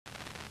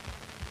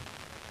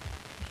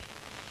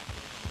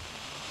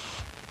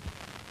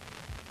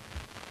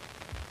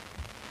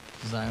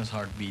Zion's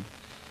Heartbeat.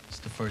 It's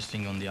the first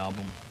thing on the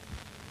album,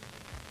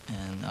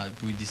 and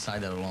we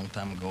decided a long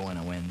time ago. And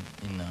I went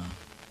in the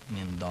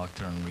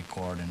doctor and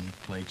record and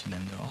play to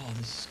them. They're, oh,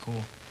 this is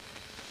cool.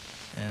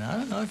 And I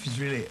don't know if it's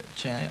really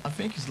I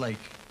think it's like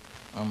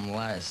I'm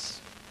less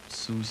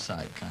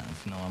suicide kind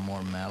of. You know, I'm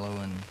more mellow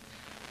and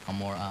I'm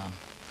more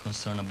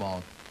concerned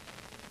about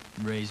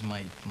raise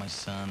my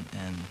son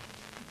and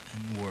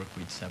work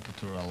with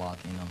Sepultura a lot.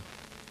 You know,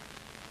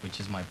 which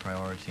is my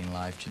priority in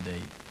life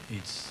today.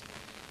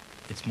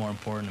 It's more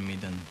important to me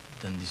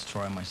than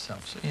destroy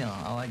myself. So, you know,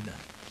 I like that.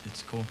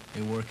 It's cool.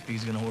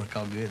 It's gonna work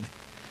out good.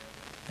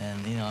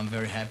 And, you know, I'm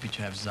very happy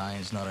to have Zion.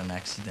 It's not an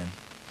accident.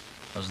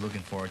 I was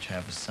looking forward to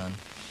have a son.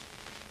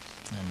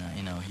 And,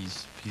 you know,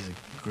 he's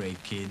a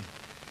great kid.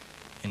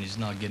 And he's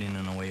not getting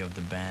in the way of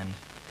the band.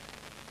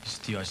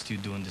 I'm still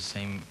doing the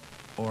same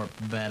or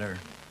better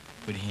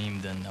with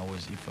him than I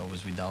was if I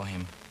was without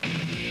him.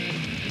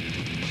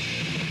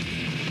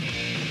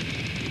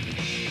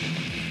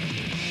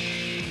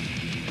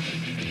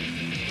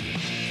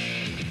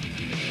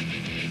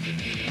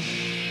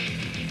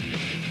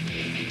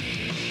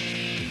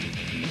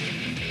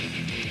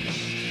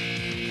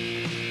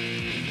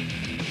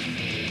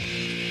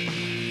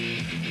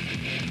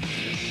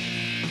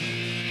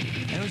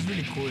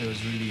 Cool. It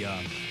was really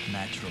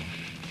natural,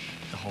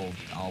 the whole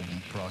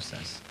album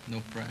process.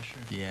 No pressure.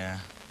 Yeah,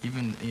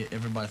 even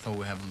everybody thought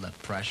we have that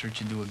pressure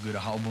to do a good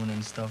album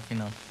and stuff, you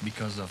know,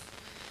 because of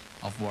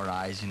our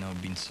eyes, you know,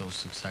 being so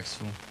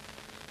successful.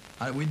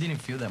 We didn't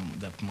feel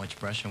that much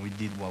pressure. We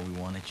did what we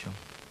wanted to.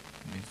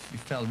 It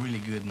felt really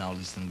good now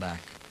listening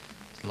back.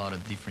 There's a lot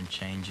of different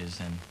changes,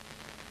 and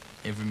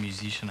every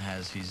musician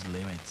has his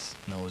limits,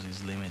 knows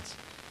his limits.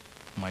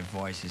 My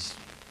voice is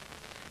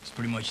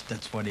pretty much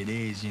that's what it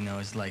is, you know.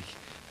 It's like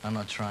I'm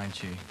not trying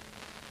to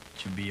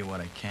be what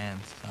I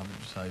can't.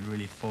 So I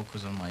really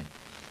focus on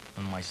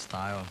my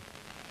style.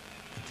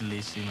 At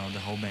least, you know, the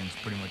whole band's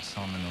pretty much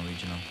sounding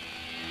original.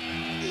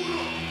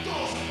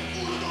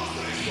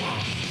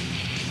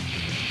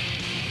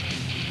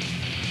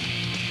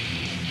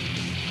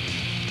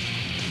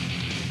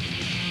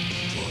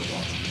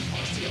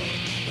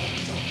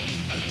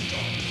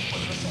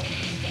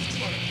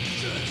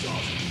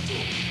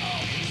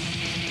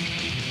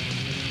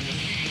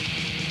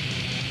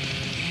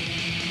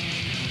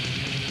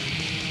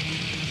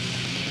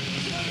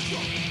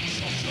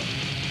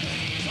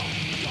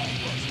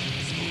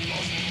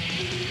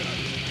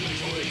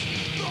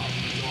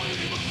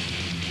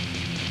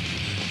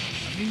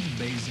 I think the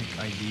basic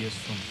ideas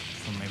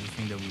from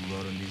everything that we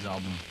wrote on this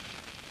album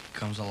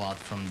comes a lot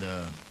from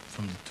the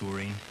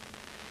touring,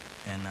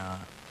 and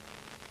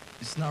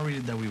it's not really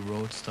that we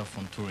wrote stuff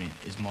on touring.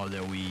 It's more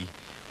that we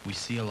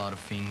see a lot of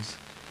things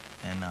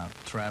and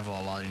travel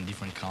a lot in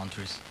different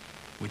countries,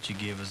 which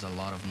give us a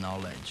lot of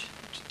knowledge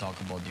to talk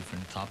about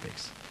different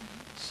topics.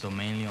 So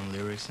mainly on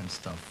lyrics and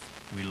stuff,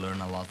 we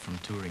learn a lot from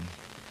touring.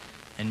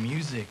 And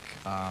music,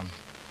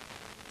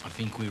 I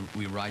think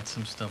we write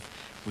some stuff.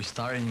 We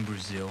started in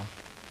Brazil,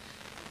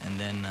 and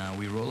then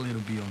we wrote a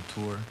little bit on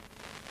tour,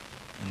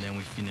 and then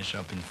we finish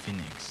up in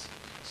Phoenix.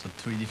 So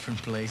 3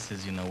 different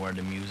places, you know, where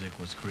the music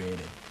was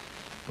created.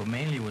 But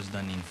mainly it was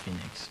done in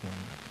Phoenix, when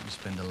we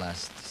spent the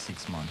last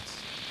 6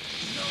 months.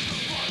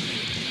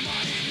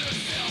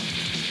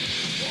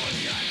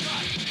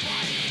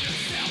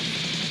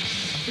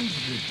 I think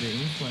the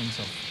influence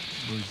of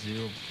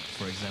Brazil,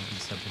 for example,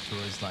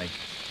 Sepultura, is like,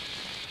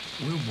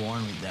 we were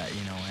born with that,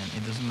 you know, and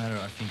it doesn't matter,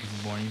 I think, if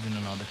you're born even in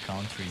another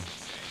country.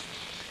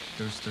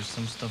 There's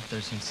some stuff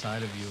that's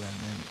inside of you, and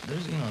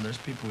there's, you know, there's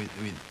people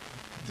with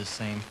the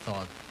same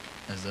thought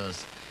as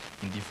us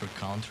in different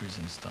countries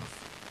and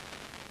stuff.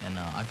 And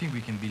I think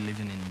we can be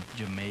living in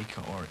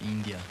Jamaica or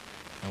India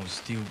and will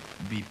still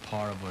be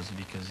part of us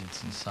because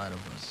it's inside of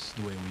us,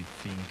 the way we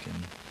think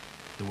and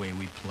the way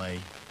we play.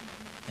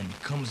 And it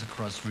comes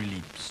across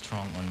really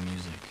strong on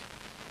music,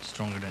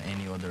 stronger than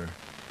any other.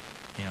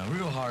 You know,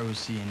 real hard to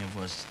see any of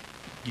us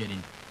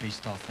getting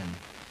pissed off and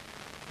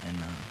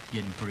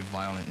getting pretty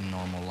violent in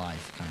normal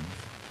life, kind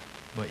of.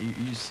 But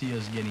you see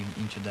us getting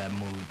into that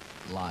mood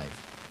live.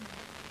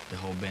 The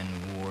whole band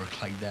will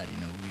work like that, you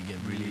know. We get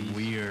really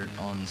weird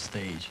on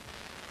stage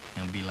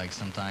and be like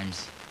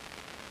sometimes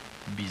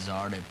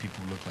bizarre that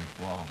people look like,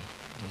 wow,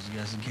 those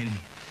guys are getting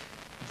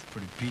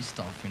pretty pissed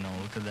off, you know,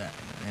 look at that.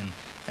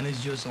 And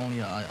it's just only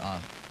a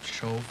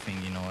show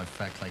thing, you know,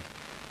 effect like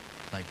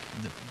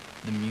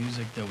the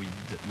music that we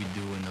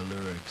do in the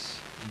lyrics.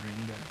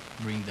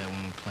 Bring that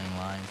when we're playing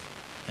live.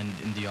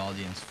 And the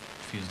audience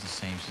feels the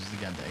same, so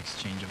they got the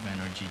exchange of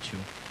energy too.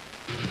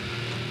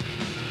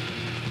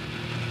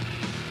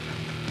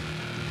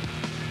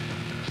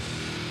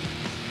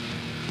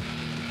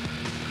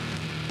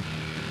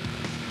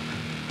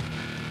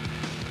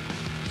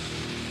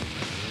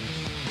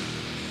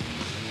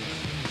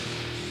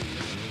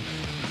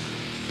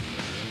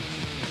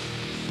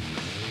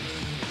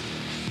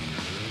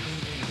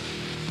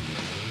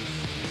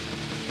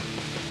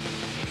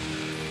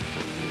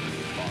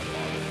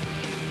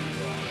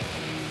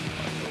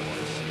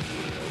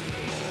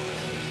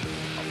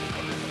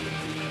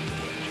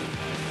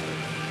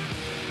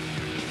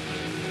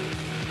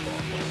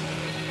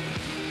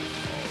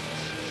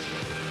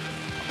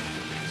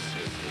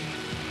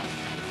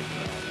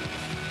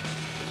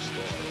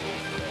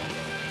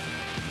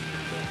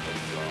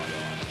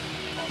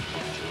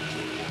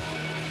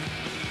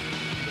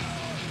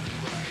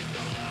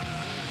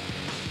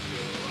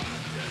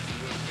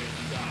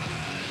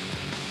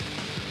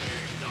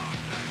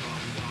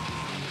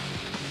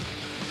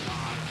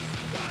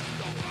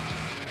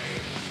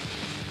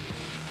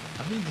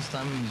 think this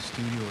time in the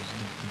studio was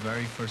the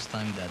very first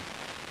time that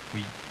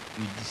we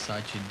we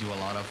decided to do a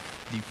lot of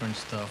different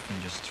stuff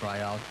and just try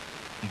out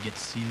and get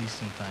silly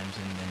sometimes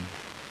and then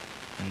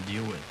and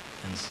deal with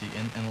and see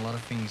and a lot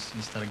of things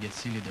instead of get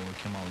silly they will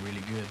come out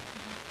really good.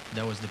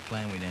 That was the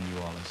plan with Andy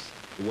Wallace.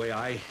 The way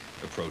I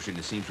approached it, and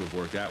it seems to have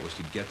worked out, was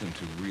to get them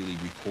to really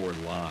record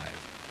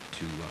live.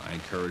 I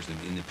encouraged them.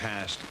 In the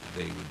past,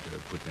 they would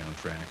put down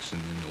tracks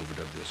and then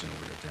overdub this and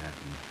overdub that.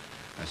 And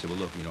I said, well,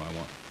 look, you know, I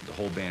want the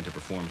whole band to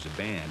perform as a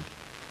band,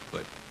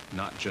 but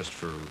not just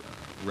for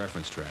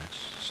reference tracks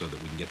so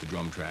that we can get the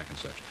drum track and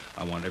such.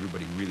 I want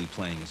everybody really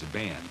playing as a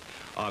band.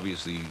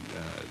 Obviously,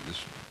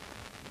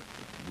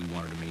 we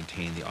wanted to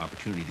maintain the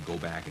opportunity to go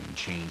back and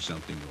change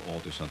something or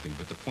alter something,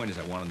 but the point is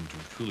I wanted them to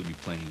truly be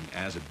playing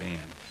as a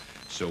band.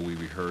 So we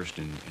rehearsed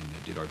and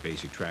did our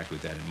basic tracks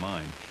with that in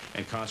mind,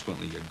 and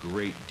consequently a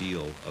great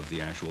deal of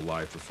the actual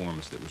live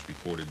performance that was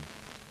recorded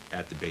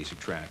at the basic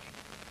track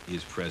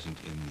is present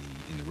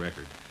in the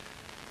record.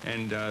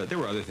 And there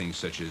were other things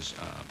such as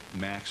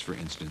Max, for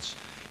instance,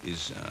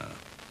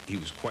 he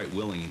was quite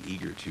willing and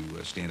eager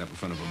to stand up in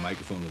front of a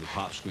microphone with a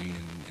pop screen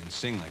and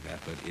sing like that,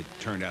 but it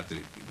turned out that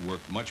it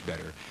worked much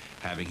better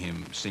having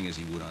him sing as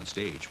he would on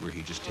stage, where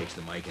he just takes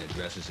the mic and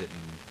addresses it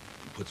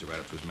and puts it right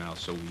up to his mouth.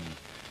 So we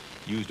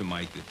used a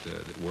mic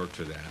that worked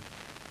for that,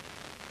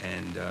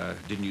 and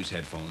didn't use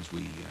headphones.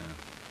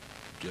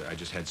 I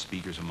just had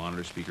speakers, a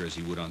monitor speaker as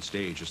he would on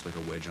stage, just like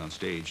a wedge on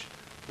stage,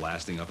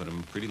 blasting up at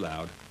him pretty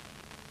loud,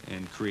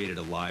 and created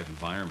a live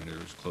environment, or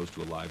as close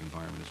to a live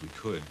environment as we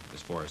could,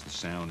 as far as the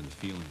sound and the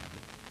feeling of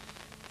it.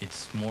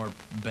 It's more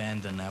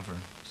band than ever.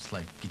 It's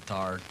like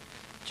guitar,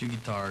 two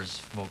guitars,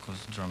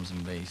 vocals, drums,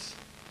 and bass.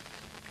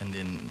 And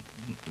then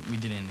we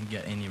didn't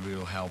get any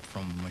real help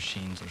from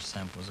machines or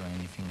samples or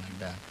anything like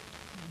that.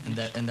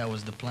 And that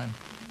was the plan.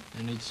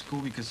 And it's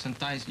cool because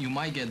sometimes you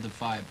might get the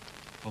vibe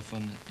of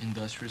an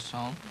industrial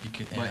song,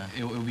 but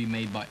it will be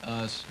made by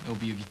us. It will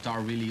be a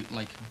guitar really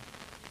like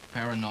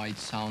paranoid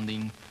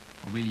sounding,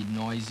 or really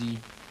noisy,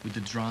 with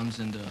the drums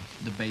and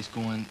the bass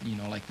going, you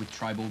know, like with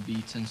tribal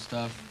beats and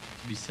stuff.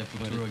 Be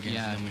Sepultura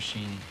against the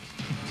machine.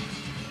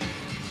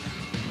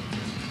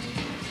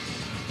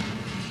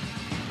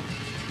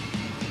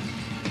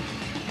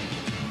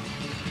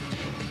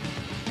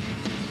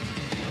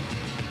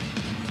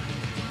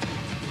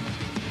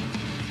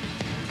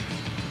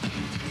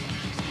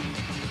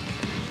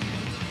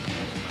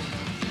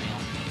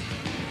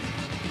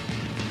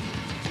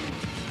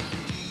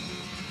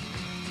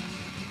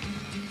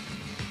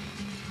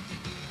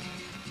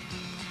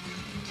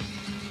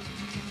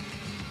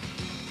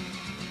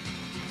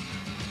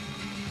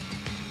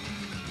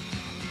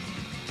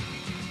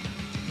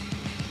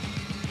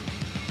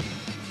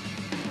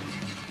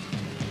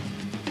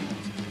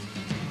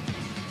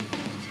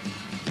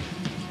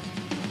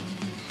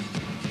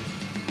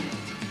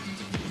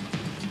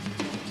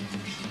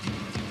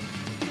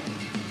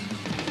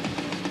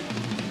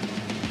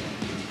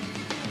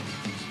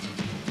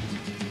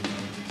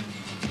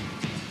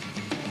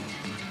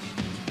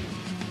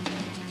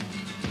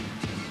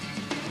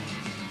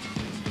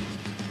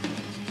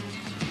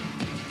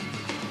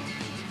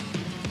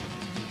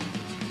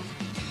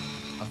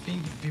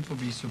 People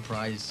be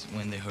surprised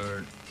when they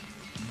heard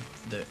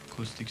the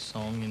acoustic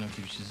song, you know,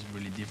 which is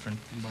really different.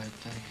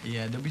 Biotech.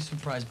 Yeah, they'll be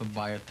surprised, but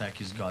Biotech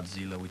is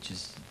Godzilla, which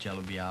is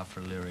Jello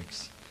Biafra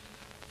lyrics.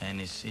 And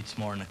it's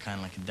more in a kind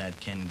of like a Dead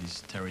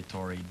Kennedys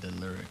territory, the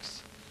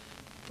lyrics.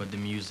 But the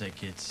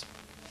music, it's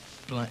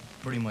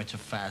pretty much a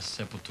fast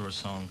Sepultura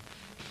song,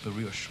 but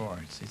real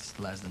short. It's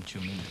less than 2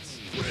 minutes.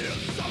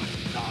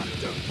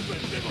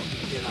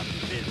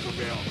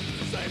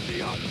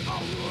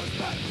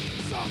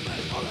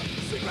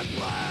 Secret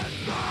plan.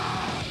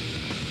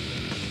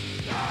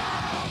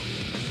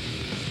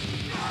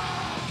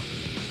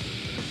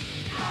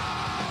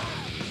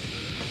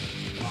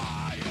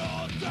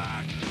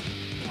 Biotech,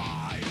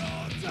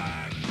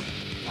 biotech,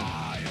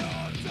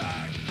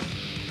 biotech.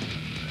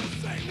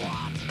 Say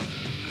what?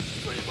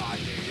 Free by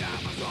the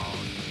Amazon.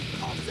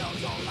 Of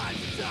cells on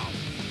life itself.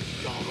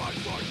 Don't run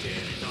for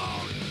getting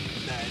on.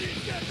 Let it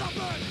get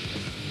nothing.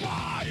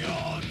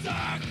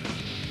 Biotech,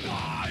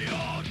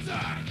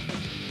 biotech.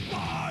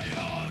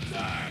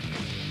 Biotech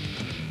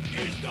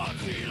is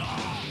Godzilla.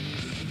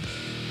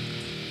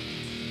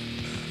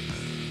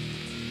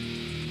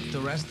 The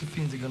rest of the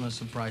things that are gonna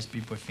surprise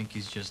people, I think,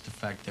 is just the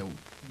fact that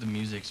the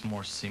music's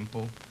more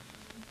simple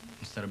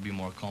instead of being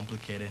more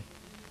complicated,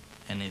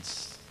 and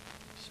it's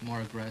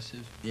more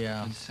aggressive.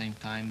 Yeah. At the same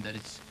time that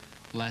it's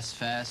less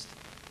fast,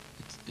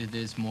 it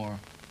is more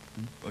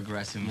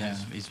aggressive. Yeah.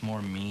 It's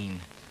more mean.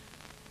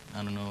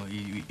 I don't know.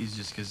 It's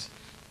just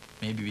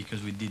maybe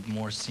because we did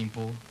more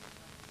simple,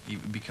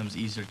 it becomes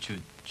easier to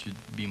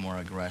be more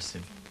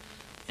aggressive.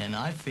 And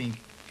I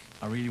think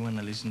I really want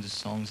to listen to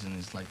songs, and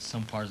it's like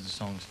some parts of the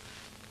songs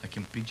I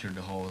can picture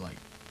the whole like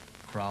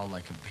crowd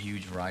like a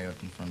huge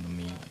riot in front of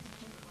me, like,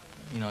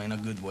 you know, in a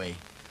good way.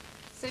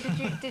 So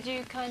did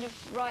you kind of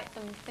write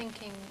them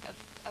thinking of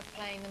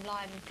playing them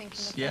live and thinking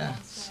of them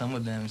on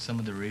stage? Some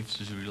of the riffs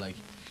was really like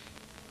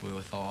we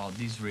thought, oh,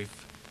 this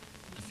riff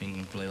I think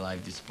in Play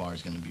Live this part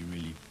is gonna be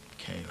really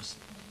chaos.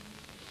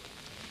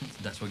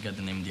 That's what got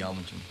the name of the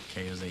album to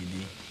Chaos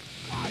A.D.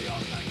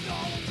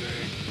 Biotechnology,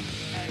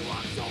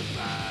 anyone so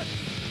bad,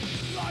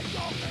 like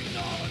all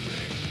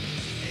technology,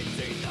 it's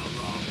in the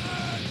wrong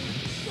hand.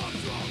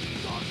 Control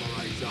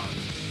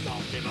corporations,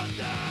 don't give a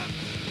damn.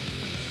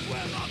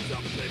 Where lots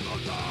of people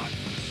die,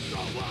 so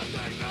what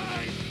they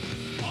made.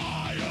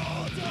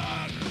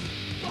 Biotech.